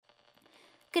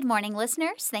Good morning,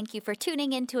 listeners. Thank you for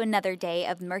tuning in to another day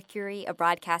of Mercury, a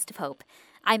broadcast of hope.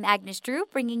 I'm Agnes Drew,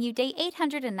 bringing you day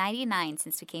 899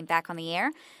 since we came back on the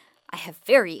air. I have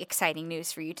very exciting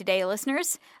news for you today,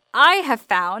 listeners. I have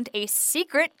found a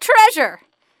secret treasure.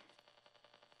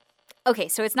 Okay,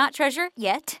 so it's not treasure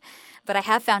yet, but I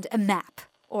have found a map,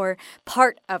 or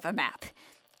part of a map.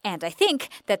 And I think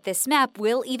that this map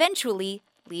will eventually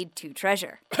lead to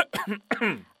treasure.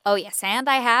 Oh, yes, and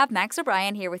I have Max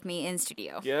O'Brien here with me in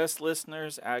studio. Yes,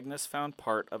 listeners, Agnes found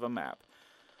part of a map.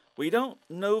 We don't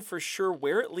know for sure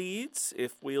where it leads,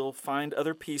 if we'll find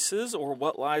other pieces, or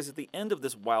what lies at the end of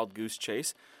this wild goose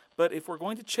chase. But if we're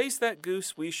going to chase that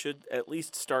goose, we should at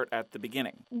least start at the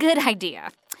beginning. Good idea.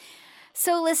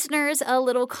 So, listeners, a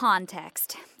little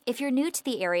context. If you're new to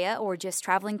the area or just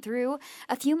traveling through,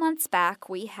 a few months back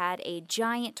we had a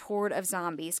giant horde of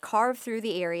zombies carve through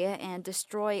the area and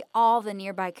destroy all the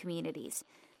nearby communities.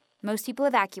 Most people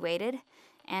evacuated,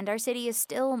 and our city is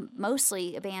still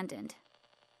mostly abandoned.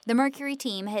 The Mercury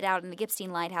team hid out in the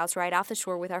Gipstein Lighthouse right off the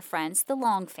shore with our friends, the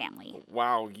Long family.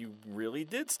 Wow, you really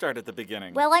did start at the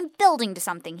beginning. Well, I'm building to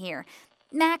something here.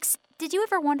 Max, did you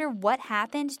ever wonder what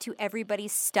happened to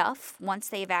everybody's stuff once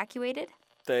they evacuated?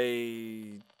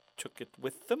 They took it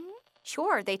with them?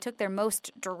 Sure, they took their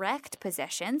most direct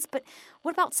possessions, but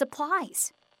what about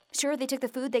supplies? Sure, they took the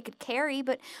food they could carry,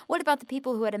 but what about the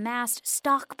people who had amassed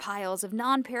stockpiles of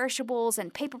non-perishables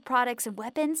and paper products and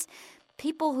weapons?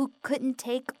 People who couldn't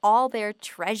take all their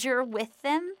treasure with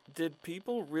them? Did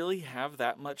people really have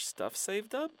that much stuff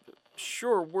saved up?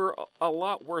 Sure, we're a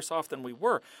lot worse off than we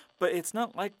were, but it's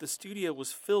not like the studio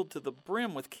was filled to the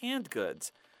brim with canned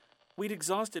goods. We'd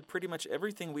exhausted pretty much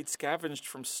everything we'd scavenged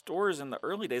from stores in the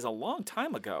early days a long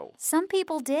time ago. Some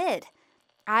people did.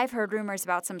 I've heard rumors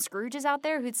about some Scrooges out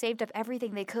there who'd saved up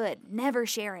everything they could, never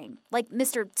sharing, like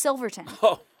Mr. Silverton.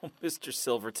 Oh, Mr.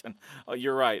 Silverton. Oh,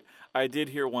 you're right. I did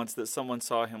hear once that someone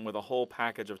saw him with a whole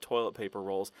package of toilet paper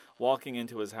rolls walking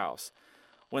into his house,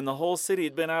 when the whole city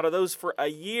had been out of those for a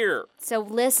year. So,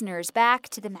 listeners, back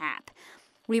to the map.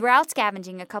 We were out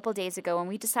scavenging a couple days ago and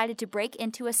we decided to break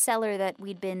into a cellar that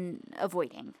we'd been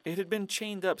avoiding. It had been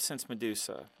chained up since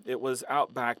Medusa. It was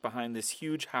out back behind this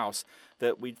huge house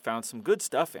that we'd found some good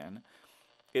stuff in.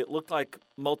 It looked like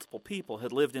multiple people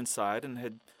had lived inside and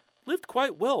had lived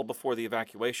quite well before the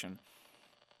evacuation.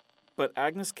 But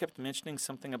Agnes kept mentioning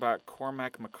something about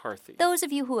Cormac McCarthy. Those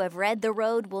of you who have read The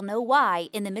Road will know why,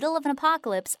 in the middle of an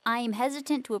apocalypse, I am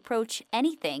hesitant to approach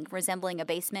anything resembling a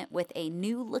basement with a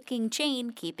new-looking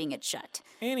chain keeping it shut.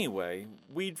 Anyway,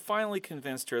 we'd finally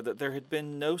convinced her that there had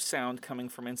been no sound coming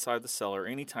from inside the cellar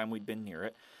any time we'd been near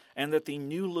it, and that the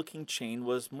new-looking chain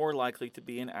was more likely to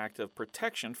be an act of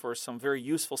protection for some very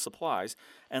useful supplies,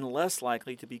 and less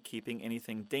likely to be keeping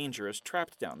anything dangerous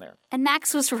trapped down there. And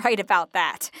Max was right about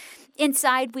that.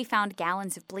 Inside, we found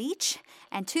gallons of bleach,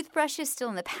 and toothbrushes still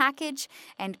in the package,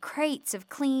 and crates of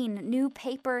clean, new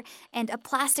paper, and a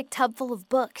plastic tub full of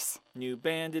books. New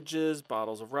bandages,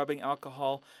 bottles of rubbing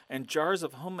alcohol, and jars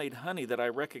of homemade honey that I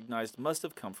recognized must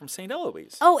have come from St.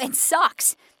 Eloise. Oh, and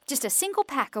socks! Just a single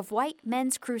pack of white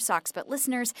men's crew socks, but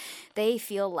listeners, they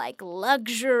feel like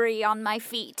luxury on my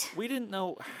feet. We didn't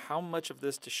know how much of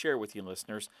this to share with you,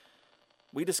 listeners.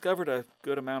 We discovered a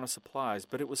good amount of supplies,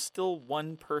 but it was still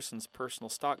one person's personal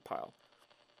stockpile.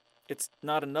 It's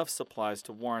not enough supplies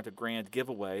to warrant a grand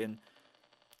giveaway, and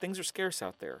things are scarce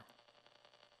out there.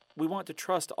 We want to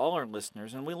trust all our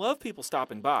listeners, and we love people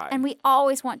stopping by. And we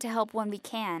always want to help when we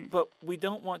can. But we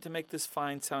don't want to make this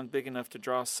find sound big enough to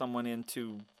draw someone in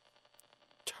to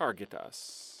target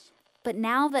us. But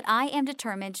now that I am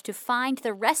determined to find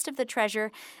the rest of the treasure,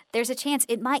 there's a chance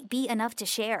it might be enough to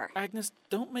share. Agnes,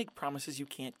 don't make promises you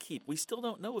can't keep. We still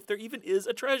don't know if there even is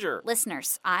a treasure.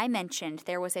 Listeners, I mentioned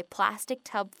there was a plastic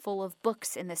tub full of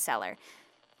books in the cellar.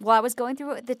 Well, I was going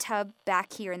through the tub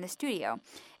back here in the studio.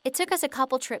 It took us a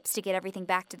couple trips to get everything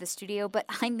back to the studio, but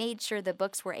I made sure the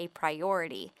books were a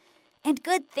priority. And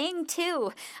good thing,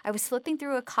 too. I was flipping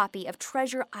through a copy of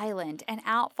Treasure Island, and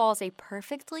out falls a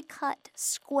perfectly cut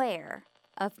square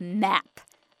of map.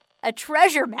 A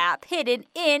treasure map hidden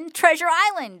in Treasure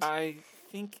Island. I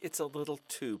think it's a little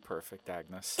too perfect,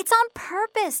 Agnes. It's on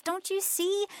purpose, don't you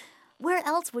see? Where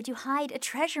else would you hide a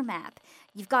treasure map?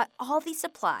 You've got all these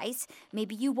supplies.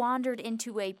 Maybe you wandered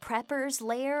into a prepper's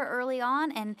lair early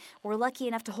on and were lucky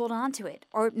enough to hold on to it.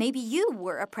 Or maybe you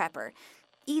were a prepper.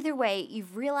 Either way,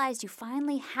 you've realized you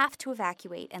finally have to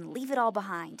evacuate and leave it all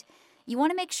behind. You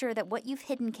want to make sure that what you've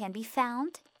hidden can be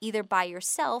found, either by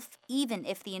yourself, even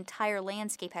if the entire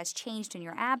landscape has changed in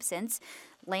your absence,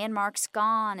 landmarks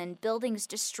gone and buildings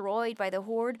destroyed by the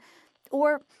horde,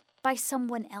 or by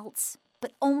someone else.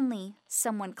 but only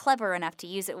someone clever enough to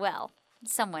use it well.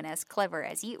 Someone as clever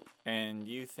as you. And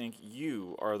you think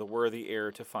you are the worthy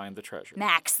heir to find the treasure.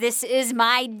 Max, this is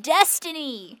my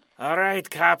destiny! All right,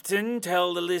 Captain,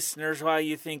 tell the listeners why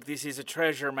you think this is a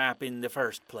treasure map in the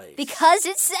first place. Because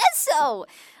it says so!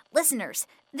 Listeners,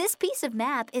 this piece of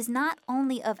map is not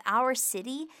only of our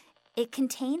city, it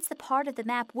contains the part of the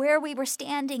map where we were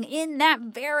standing in that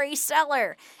very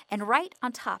cellar. And right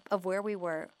on top of where we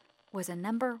were was a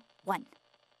number 1.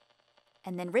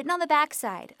 And then written on the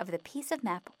backside of the piece of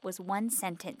map was one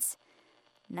sentence.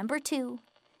 Number 2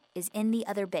 is in the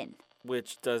other bin.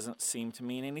 Which doesn't seem to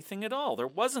mean anything at all. There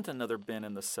wasn't another bin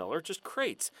in the cellar, just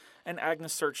crates. And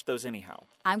Agnes searched those anyhow.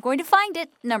 I'm going to find it,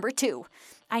 number 2.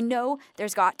 I know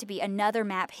there's got to be another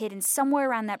map hidden somewhere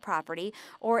around that property,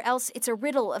 or else it's a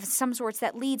riddle of some sorts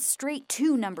that leads straight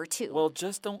to number 2. Well,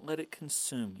 just don't let it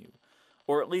consume you.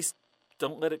 Or at least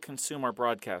don't let it consume our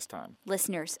broadcast time.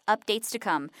 Listeners, updates to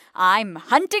come. I'm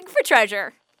hunting for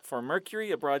treasure. For Mercury,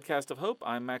 a broadcast of hope,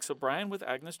 I'm Max O'Brien with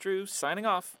Agnes Drew, signing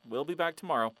off. We'll be back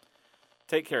tomorrow.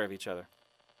 Take care of each other.